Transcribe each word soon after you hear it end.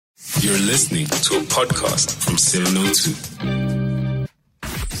You're listening to a podcast from 702.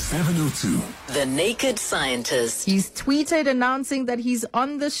 702. The Naked Scientist. He's tweeted announcing that he's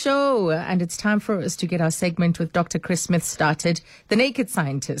on the show, and it's time for us to get our segment with Dr. Chris Smith started. The Naked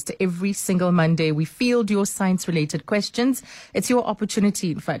Scientist. Every single Monday, we field your science-related questions. It's your opportunity,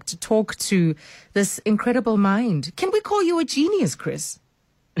 in fact, to talk to this incredible mind. Can we call you a genius, Chris?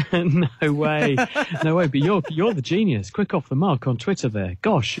 No way. But you're the genius. Quick off the mark on Twitter there.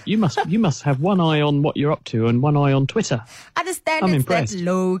 Gosh, you must have one eye on what you're up to and one eye on Twitter. Understand I'm it's impressed. that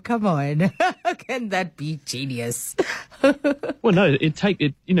low. Come on. How can that be genius? Well, no, to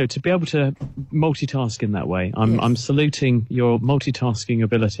be able to multitask in that way. I'm saluting your multitasking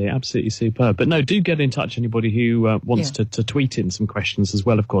ability. Absolutely superb. But no, do get in touch, anybody who wants to tweet in some questions as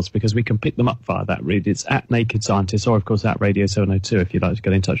well, of course, because we can pick them up via that route. It's at Naked Scientist or, of course, at Radio 702 if you'd like to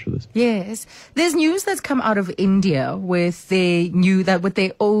get in touch with us. Yes. There's news that's come out of India with their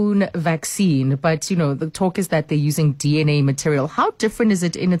own vaccine, but, the talk is that they're using DNA material. How different is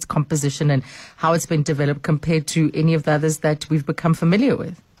it in its composition and how it's been developed compared to any of the others that we've become familiar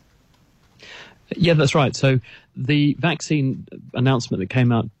with? Yeah, that's right. So the vaccine announcement that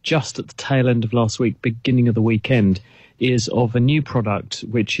came out just at the tail end of last week, beginning of the weekend, is of a new product,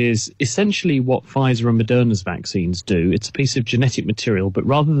 which is essentially what Pfizer and Moderna's vaccines do. It's a piece of genetic material, but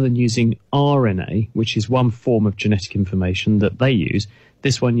rather than using RNA, which is one form of genetic information that they use,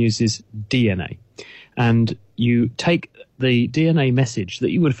 this one uses DNA. And you take the DNA message that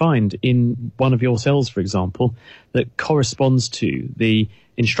you would find in one of your cells, for example, that corresponds to the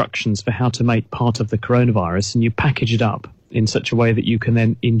instructions for how to make part of the coronavirus, and you package it up in such a way that you can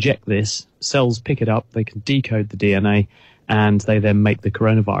then inject this, cells pick it up, they can decode the DNA, and they then make the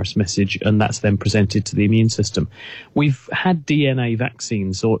coronavirus message, and that's then presented to the immune system. We've had DNA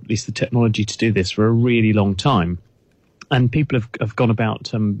vaccines, or at least the technology to do this, for a really long time, and people have gone about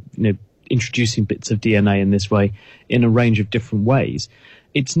introducing bits of DNA in this way in a range of different ways.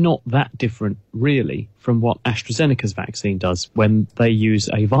 It's not that different, really, from what AstraZeneca's vaccine does when they use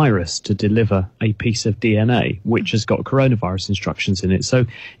a virus to deliver a piece of DNA, which has got coronavirus instructions in it. So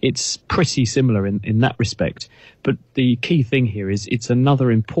it's pretty similar in that respect. But the key thing here is it's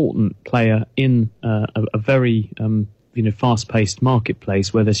another important player in a very fast-paced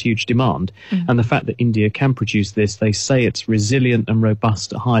marketplace where there's huge demand. And the fact that India can produce this, they say it's resilient and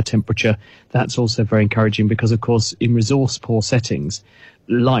robust at higher temperature. That's also very encouraging because, of course, in resource-poor settings,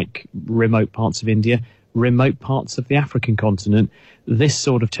 like remote parts of India, remote parts of the African continent, this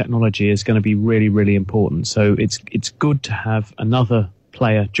sort of technology is going to be really, really important. So it's good to have another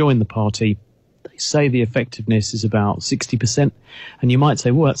player join the party. They say the effectiveness is about 60%. And you might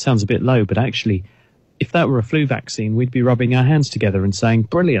say, well, that sounds a bit low, but actually, if that were a flu vaccine, we'd be rubbing our hands together and saying,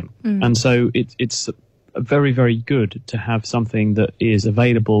 brilliant. And so it's very, very good to have something that is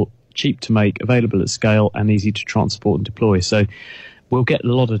available, cheap to make, available at scale, and easy to transport and deploy. So we'll get a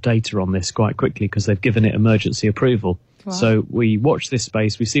lot of data on this quite quickly because they've given it emergency approval. Wow. So we watch this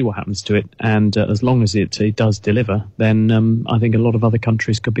space, we see what happens to it, and as long as it does deliver, then I think a lot of other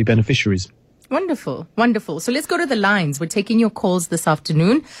countries could be beneficiaries. Wonderful, wonderful. So let's go to the lines. We're taking your calls this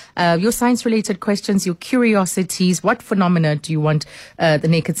afternoon. Your science-related questions, your curiosities. What phenomena do you want the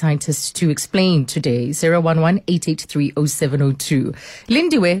Naked Scientist to explain today? 011-883-0702.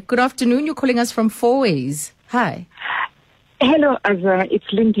 Lindiwe, good afternoon. You're calling us from Fourways. Hi. Hello, Azza. It's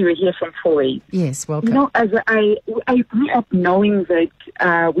Lindiwe here from Fourways. Yes, welcome. Azza, I grew up knowing that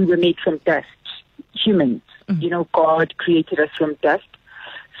we were made from dust, humans. God created us from dust.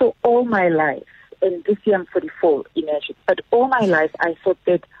 So all my life, and this year I'm 44, imagine, but all my life I thought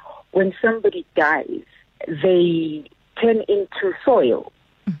that when somebody dies, they turn into soil.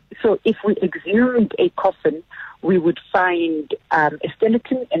 So if we exhumed a coffin, we would find a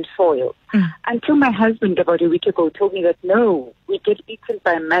skeleton and soil. Until my husband about a week ago told me that, no, we get eaten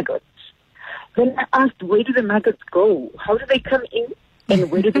by maggots. Then I asked, where do the maggots go? How do they come in?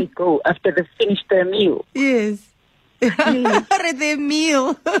 And where do they go after they've finished their meal? Yes. Their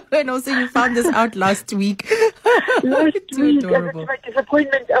meal. And also you found this out last week. Last week, and my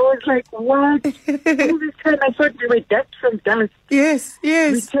disappointment, I was like, what? All this time I thought we were dust from dust. Yes.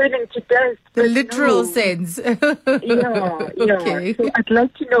 Returning to dust. The literal sense. Yeah. Okay. So I'd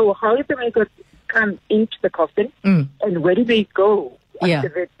like to know how the maggots come into the coffin and where do they go after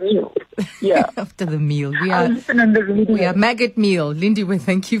the meal? Yeah. After the meal. We are maggot meal. Lindy,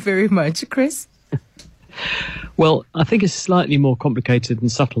 thank you very much. Chris? Well, I think it's slightly more complicated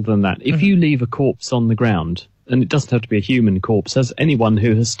and subtle than that. If you leave a corpse on the ground, and it doesn't have to be a human corpse, as anyone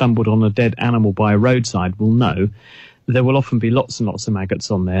who has stumbled on a dead animal by a roadside will know, there will often be lots and lots of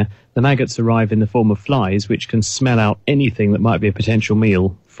maggots on there. The maggots arrive in the form of flies, which can smell out anything that might be a potential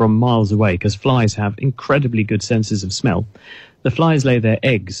meal from miles away, because flies have incredibly good senses of smell. The flies lay their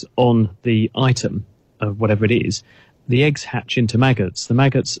eggs on the item of whatever it is. The eggs hatch into maggots. The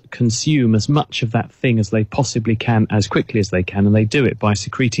maggots consume as much of that thing as they possibly can, as quickly as they can, and they do it by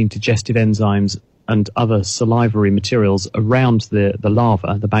secreting digestive enzymes and other salivary materials around the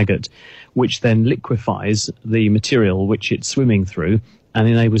larva, the maggot, which then liquefies the material which it's swimming through and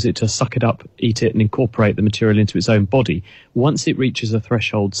enables it to suck it up, eat it, and incorporate the material into its own body. Once it reaches a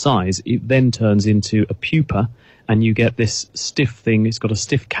threshold size, it then turns into a pupa, and you get this stiff thing. It's got a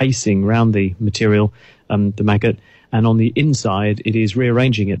stiff casing around the material, the maggot, and on the inside it is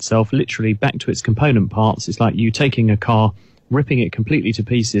rearranging itself literally back to its component parts. It's like you taking a car, ripping it completely to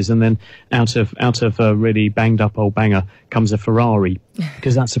pieces, and then out of a really banged up old banger comes a Ferrari,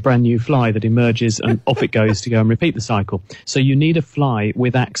 because that's a brand new fly that emerges, and off it goes to go and repeat the cycle. So you need a fly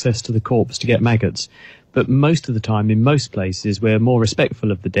with access to the corpse to get maggots. But most of the time, in most places, we're more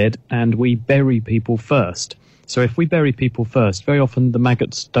respectful of the dead, and we bury people first. So if we bury people first, very often the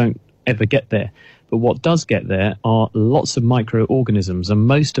maggots don't ever get there. But what does get there are lots of microorganisms, and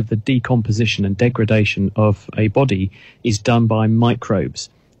most of the decomposition and degradation of a body is done by microbes.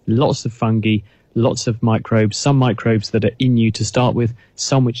 Lots of fungi, lots of microbes, some microbes that are in you to start with,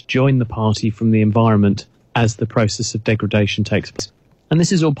 some which join the party from the environment as the process of degradation takes place. And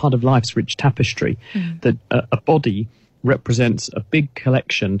this is all part of life's rich tapestry, that a body represents a big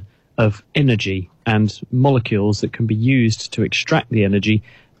collection of energy and molecules that can be used to extract the energy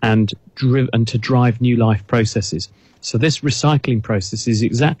and to drive new life processes. So this recycling process is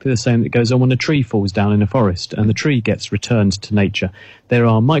exactly the same that goes on when a tree falls down in a forest and the tree gets returned to nature. There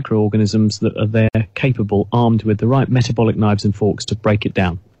are microorganisms that are there, capable, armed with the right metabolic knives and forks to break it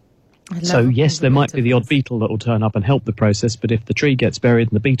down. So yes, there might be the odd beetle that will turn up and help the process, but if the tree gets buried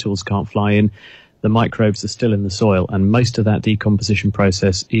and the beetles can't fly in, the microbes are still in the soil, and most of that decomposition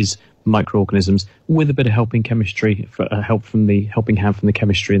process is microorganisms, with a bit of helping chemistry, helping hand from the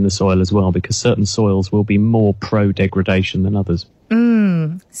chemistry in the soil as well, because certain soils will be more pro-degradation than others.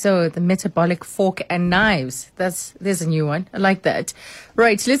 So the metabolic fork and knives, there's a new one. I like that.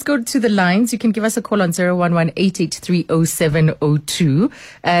 Right, let's go to the lines. You can give us a call on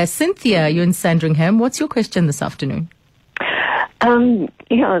 011-883-0702. Cynthia, you're in Sandringham. What's your question this afternoon?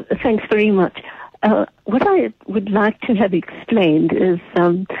 Yeah, thanks very much. What I would like to have explained is,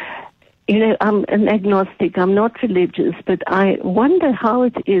 I'm an agnostic, I'm not religious, but I wonder how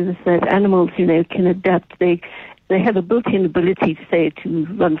it is that animals, can adapt. They have a built-in ability, say, to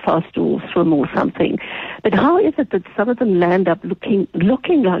run fast or swim or something. But how is it that some of them land up looking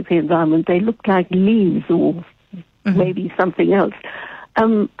like the environment? They look like leaves or maybe something else.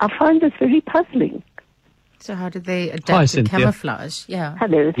 I find this very puzzling. So how do they adapt to camouflage? Yeah.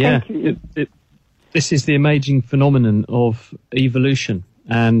 Hello, thank you. This is the amazing phenomenon of evolution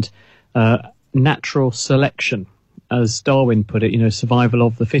and natural selection, as Darwin put it, survival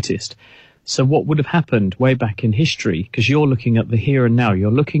of the fittest. So what would have happened way back in history, because you're looking at the here and now,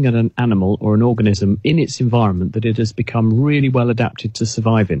 you're looking at an animal or an organism in its environment that it has become really well adapted to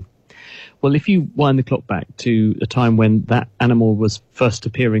survive in. Well, if you wind the clock back to a time when that animal was first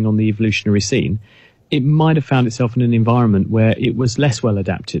appearing on the evolutionary scene, it might have found itself in an environment where it was less well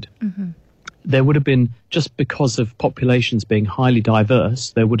adapted. There would have been, just because of populations being highly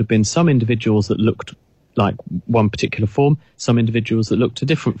diverse, there would have been some individuals that looked like one particular form, some individuals that looked a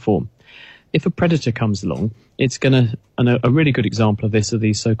different form. If a predator comes along, it's going to, and a really good example of this are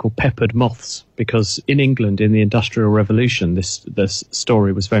these so-called peppered moths, because in England, in the Industrial Revolution, this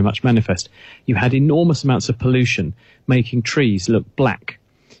story was very much manifest. You had enormous amounts of pollution making trees look black.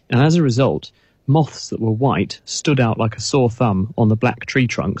 And as a result, moths that were white stood out like a sore thumb on the black tree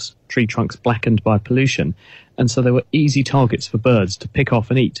trunks blackened by pollution, and so they were easy targets for birds to pick off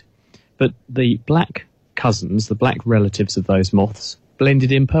and eat. But the black cousins, the black relatives of those moths,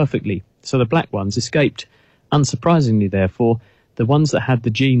 blended in perfectly, so the black ones escaped. Unsurprisingly, therefore, the ones that had the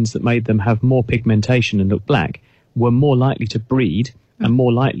genes that made them have more pigmentation and look black were more likely to breed and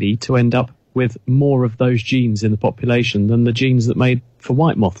more likely to end up with more of those genes in the population than the genes that made for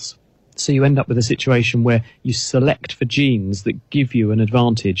white moths. So you end up with a situation where you select for genes that give you an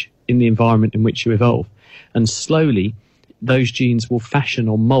advantage in the environment in which you evolve. And slowly, those genes will fashion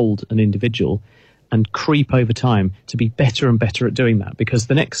or mold an individual and creep over time to be better and better at doing that, because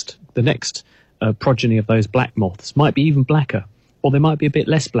the next progeny of those black moths might be even blacker. or they might be a bit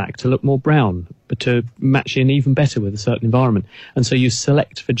less black to look more brown, but to match in even better with a certain environment. And so you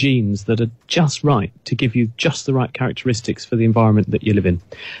select for genes that are just right to give you just the right characteristics for the environment that you live in.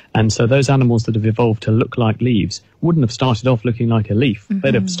 And so those animals that have evolved to look like leaves wouldn't have started off looking like a leaf. Mm-hmm.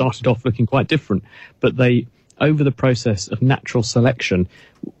 They'd have started off looking quite different. But they, over the process of natural selection,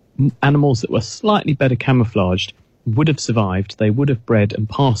 animals that were slightly better camouflaged would have survived. They would have bred and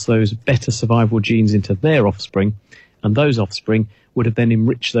passed those better survival genes into their offspring. And those offspring would have then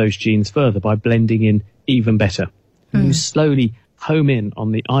enriched those genes further by blending in even better. And you slowly home in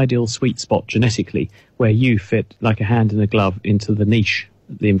on the ideal sweet spot genetically where you fit like a hand in a glove into the niche,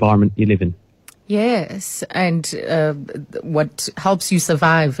 the environment you live in. Yes, and what helps you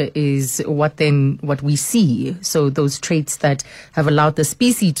survive is what we see. So those traits that have allowed the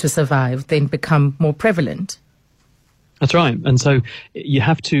species to survive then become more prevalent. That's right. And so you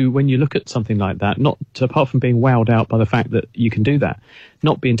have to, when you look at something like that, not to, apart from being wowed out by the fact that you can do that,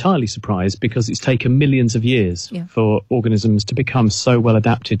 not be entirely surprised because it's taken millions of years for organisms to become so well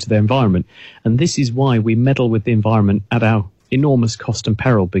adapted to their environment. And this is why we meddle with the environment at our enormous cost and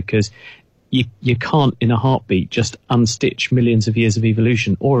peril, because you can't in a heartbeat just unstitch millions of years of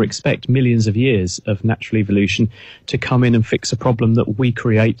evolution or expect millions of years of natural evolution to come in and fix a problem that we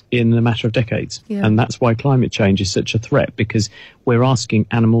create in a matter of decades. Yeah. And that's why climate change is such a threat, because we're asking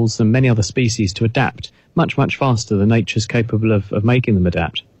animals and many other species to adapt much, much faster than nature's capable of making them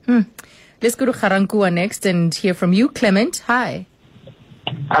adapt. Let's go to Ga-Rankuwa next and hear from you. Clement, hi.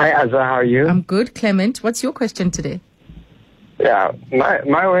 Hi, Azza, how are you? I'm good, Clement. What's your question today? Yeah,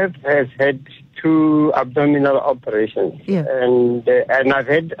 my wife has had 2 abdominal operations, and I've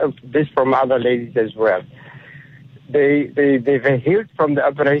heard of this from other ladies as well. They've healed from the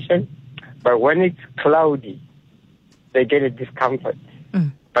operation, but when it's cloudy, they get a discomfort.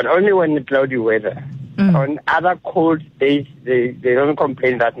 But only when it's cloudy weather. On other cold days, they don't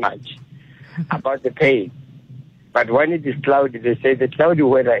complain that much about the pain. But when it is cloudy, they say the cloudy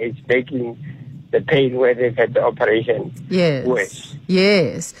weather is making the pain where they've had the operation worse.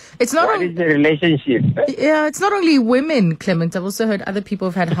 Yes. It's not what is the relationship? Yeah, it's not only women, Clement. I've also heard other people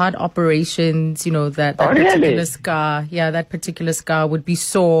have had heart operations, that particular scar. Yeah, that particular scar would be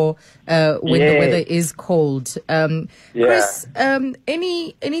sore when the weather is cold. Chris,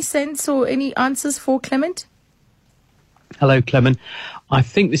 any sense or any answers for Clement? Hello, Clement. I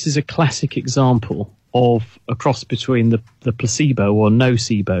think this is a classic example of a cross between the placebo or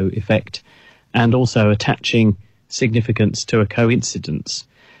nocebo effect and also attaching significance to a coincidence.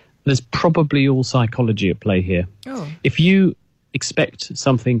 There's probably all psychology at play here. If you expect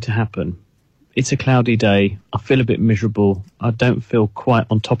something to happen, it's a cloudy day, I feel a bit miserable, I don't feel quite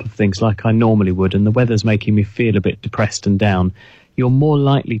on top of things like I normally would, and the weather's making me feel a bit depressed and down, you're more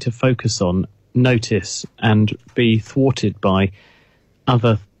likely to focus on, notice, and be thwarted by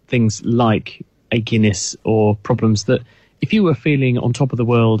other things like achiness or problems that if you were feeling on top of the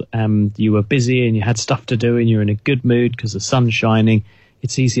world and you were busy and you had stuff to do and you're in a good mood because the sun's shining,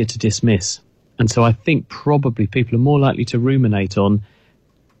 it's easier to dismiss. And so I think probably people are more likely to ruminate on,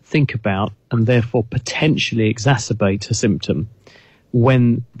 think about, and therefore potentially exacerbate a symptom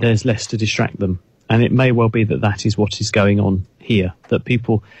when there's less to distract them. And it may well be that that is what is going on here, that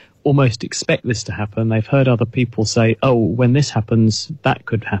people almost expect this to happen. They've heard other people say, oh, when this happens, that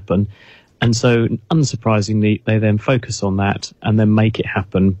could happen. And so, unsurprisingly, they then focus on that and then make it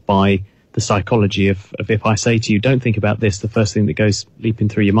happen by the psychology of if I say to you, don't think about this, the first thing that goes leaping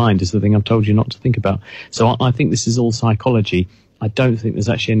through your mind is the thing I've told you not to think about. So I think this is all psychology. I don't think there's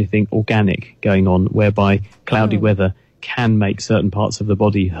actually anything organic going on whereby cloudy weather can make certain parts of the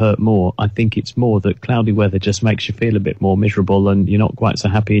body hurt more. I think it's more that cloudy weather just makes you feel a bit more miserable and you're not quite so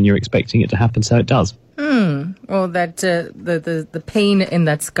happy and you're expecting it to happen, so it does. Or that the pain in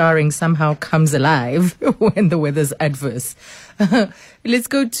that scarring somehow comes alive when the weather's adverse. Let's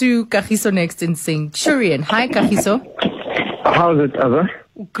go to Kagiso next in Centurion. Hi, Kagiso. How's it, Azza?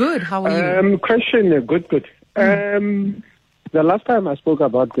 Good. How are you? Question, good. The last time I spoke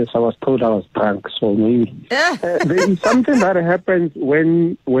about this, I was told I was drunk, so maybe. There is something that happens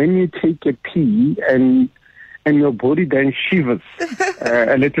when you take a pee and your body then shivers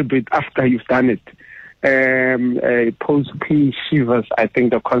a little bit after you've done it. Post-pee shivers, I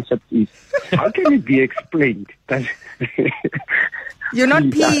think the concept is. How can it be explained? You're not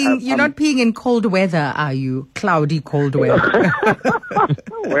peeing. You're not peeing in cold weather, are you? Cloudy cold weather.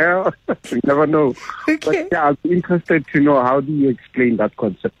 Well, you never know. Okay. But I'd be interested to know, how do you explain that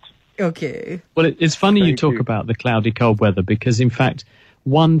concept? Okay. Well, it's funny you talk about the cloudy cold weather because, in fact,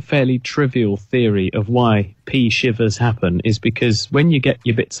 one fairly trivial theory of why pee shivers happen is because when you get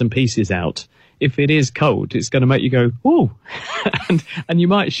your bits and pieces out, if it is cold, it's going to make you go, ooh, and you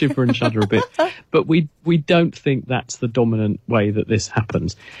might shiver and shudder a bit. But we don't think that's the dominant way that this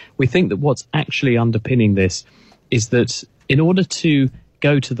happens. We think that what's actually underpinning this is that in order to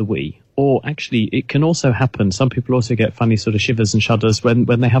go to the wee, or actually it can also happen, some people also get funny sort of shivers and shudders when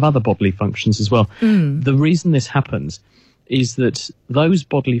they have other bodily functions as well. The reason this happens is that those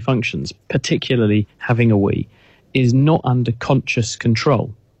bodily functions, particularly having a wee, is not under conscious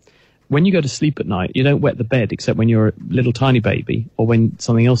control. When you go to sleep at night, you don't wet the bed except when you're a little tiny baby or when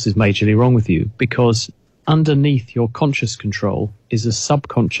something else is majorly wrong with you, because underneath your conscious control is a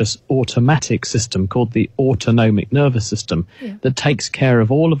subconscious automatic system called the autonomic nervous system that takes care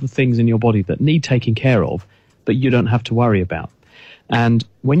of all of the things in your body that need taking care of, but you don't have to worry about. And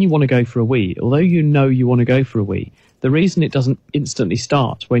when you want to go for a wee, although you know you want to go for a wee, the reason it doesn't instantly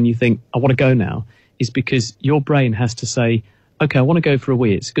start when you think, I want to go now, is because your brain has to say, okay, I want to go for a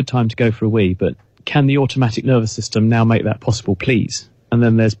wee. It's a good time to go for a wee, but can the automatic nervous system now make that possible, please? And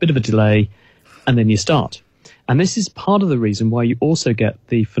then there's a bit of a delay, and then you start. And this is part of the reason why you also get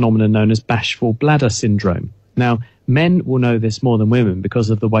the phenomenon known as bashful bladder syndrome. Now, men will know this more than women because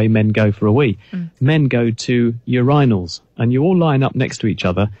of the way men go for a wee. Men go to urinals, and you all line up next to each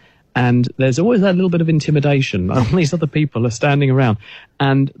other, and there's always that little bit of intimidation. All these other people are standing around.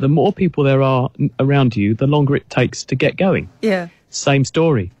 And the more people there are around you, the longer it takes to get going. Yeah. Same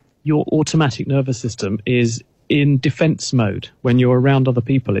story. Your automatic nervous system is in defense mode when you're around other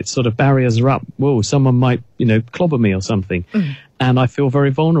people. It's sort of barriers are up. Whoa, someone might, clobber me or something. And I feel very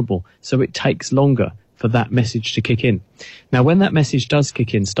vulnerable. So it takes longer for that message to kick in. Now, when that message does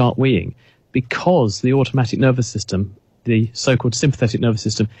kick in, start weeing, because the automatic nervous system, the so-called sympathetic nervous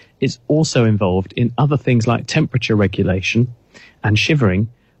system, is also involved in other things like temperature regulation and shivering.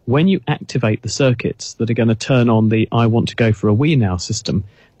 When you activate the circuits that are going to turn on the I want to go for a wee now system,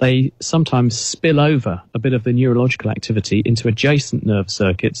 they sometimes spill over a bit of the neurological activity into adjacent nerve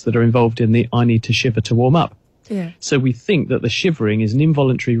circuits that are involved in the I need to shiver to warm up. Yeah. So we think that the shivering is an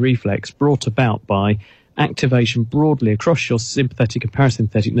involuntary reflex brought about by activation broadly across your sympathetic and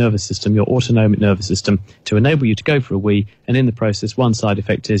parasympathetic nervous system, your autonomic nervous system, to enable you to go for a wee. And in the process, one side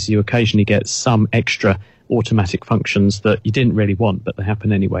effect is you occasionally get some extra automatic functions that you didn't really want, but they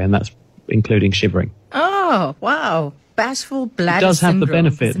happen anyway, and that's including shivering. Oh, wow. Bashful bladder It does have the syndrome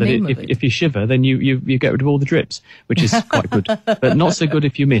benefit that if you shiver, then you get rid of all the drips, which is quite good. But not so good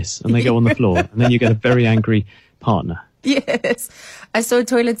if you miss and they go on the floor, and then you get a very angry partner. Yes. I saw a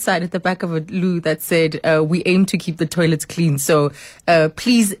toilet sign at the back of a loo that said, we aim to keep the toilets clean. So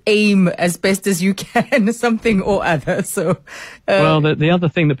please aim as best as you can, something or other. So, well, the other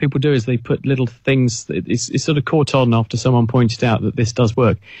thing that people do is they put little things. It's sort of caught on after someone pointed out that this does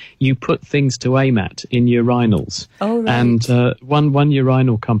work. You put things to aim at in urinals. Oh, right. And one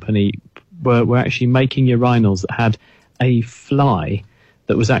urinal company were actually making urinals that had a fly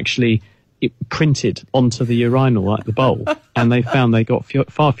that was actually printed onto the urinal, like the bowl, and they found they got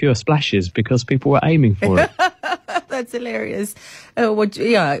far fewer splashes because people were aiming for it. That's hilarious.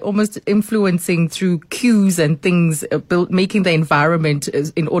 Almost influencing through cues and things, making the environment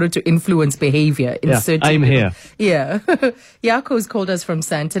in order to influence behavior. Aim here. Yeah. Yako's called us from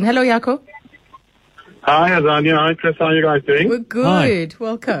Sandton. Hello, Yako. Hi, Azania. Hi, Chris. How are you guys doing? We're good. Hi.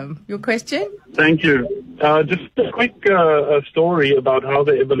 Welcome. Your question? Thank you. Just a quick story about how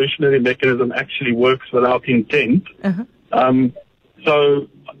the evolutionary mechanism actually works without intent. So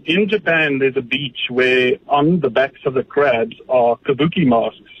in Japan, there's a beach where on the backs of the crabs are kabuki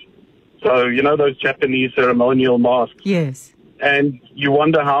masks. So, those Japanese ceremonial masks. Yes. And you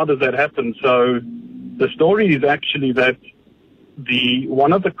wonder, how does that happen? So the story is actually that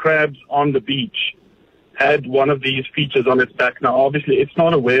one of the crabs on the beach had one of these features on its back. Now, obviously, it's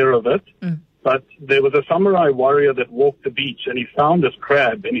not aware of it, but there was a samurai warrior that walked the beach, and he found this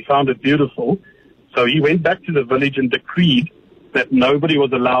crab, and he found it beautiful. So he went back to the village and decreed that nobody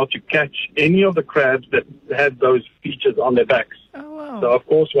was allowed to catch any of the crabs that had those features on their backs. Oh, wow. So, of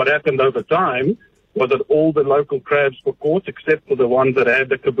course, what happened over time was that all the local crabs were caught, except for the ones that had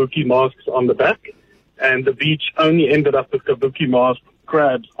the kabuki masks on the back, and the beach only ended up with kabuki mask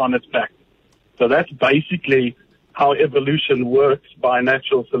crabs on its back. So that's basically how evolution works by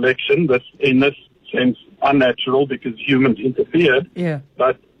natural selection. That's, in this sense, unnatural because humans interfered. Yeah.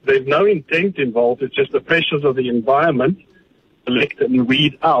 But there's no intent involved. It's just the pressures of the environment select and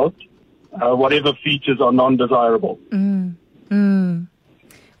weed out whatever features are non-desirable.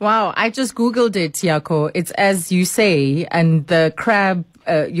 Wow, I just Googled it, Yako. It's as you say, and the crab,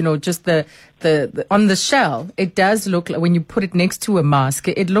 just the on the shell, it does look like, when you put it next to a mask,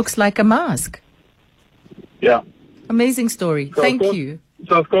 it looks like a mask. Yeah. Amazing story. So Thank you.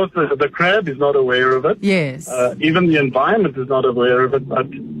 So, of course, the crab is not aware of it. Yes. Even the environment is not aware of it. But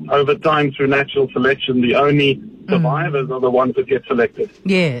over time, through natural selection, the only survivors are the ones that get selected.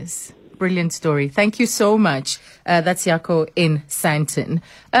 Yes. Brilliant story. Thank you so much. That's Jaco in Sandton.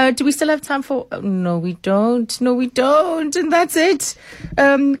 Do we still have time for... No, we don't. No, we don't. And that's it.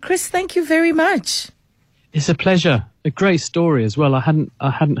 Chris, thank you very much. It's a pleasure. A great story as well. I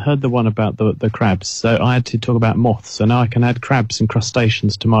hadn't heard the one about the crabs, so I had to talk about moths. So now I can add crabs and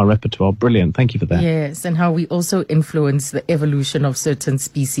crustaceans to my repertoire. Brilliant. Thank you for that. Yes, and how we also influence the evolution of certain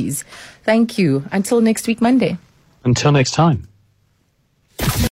species. Thank you. Until next week, Monday. Until next time.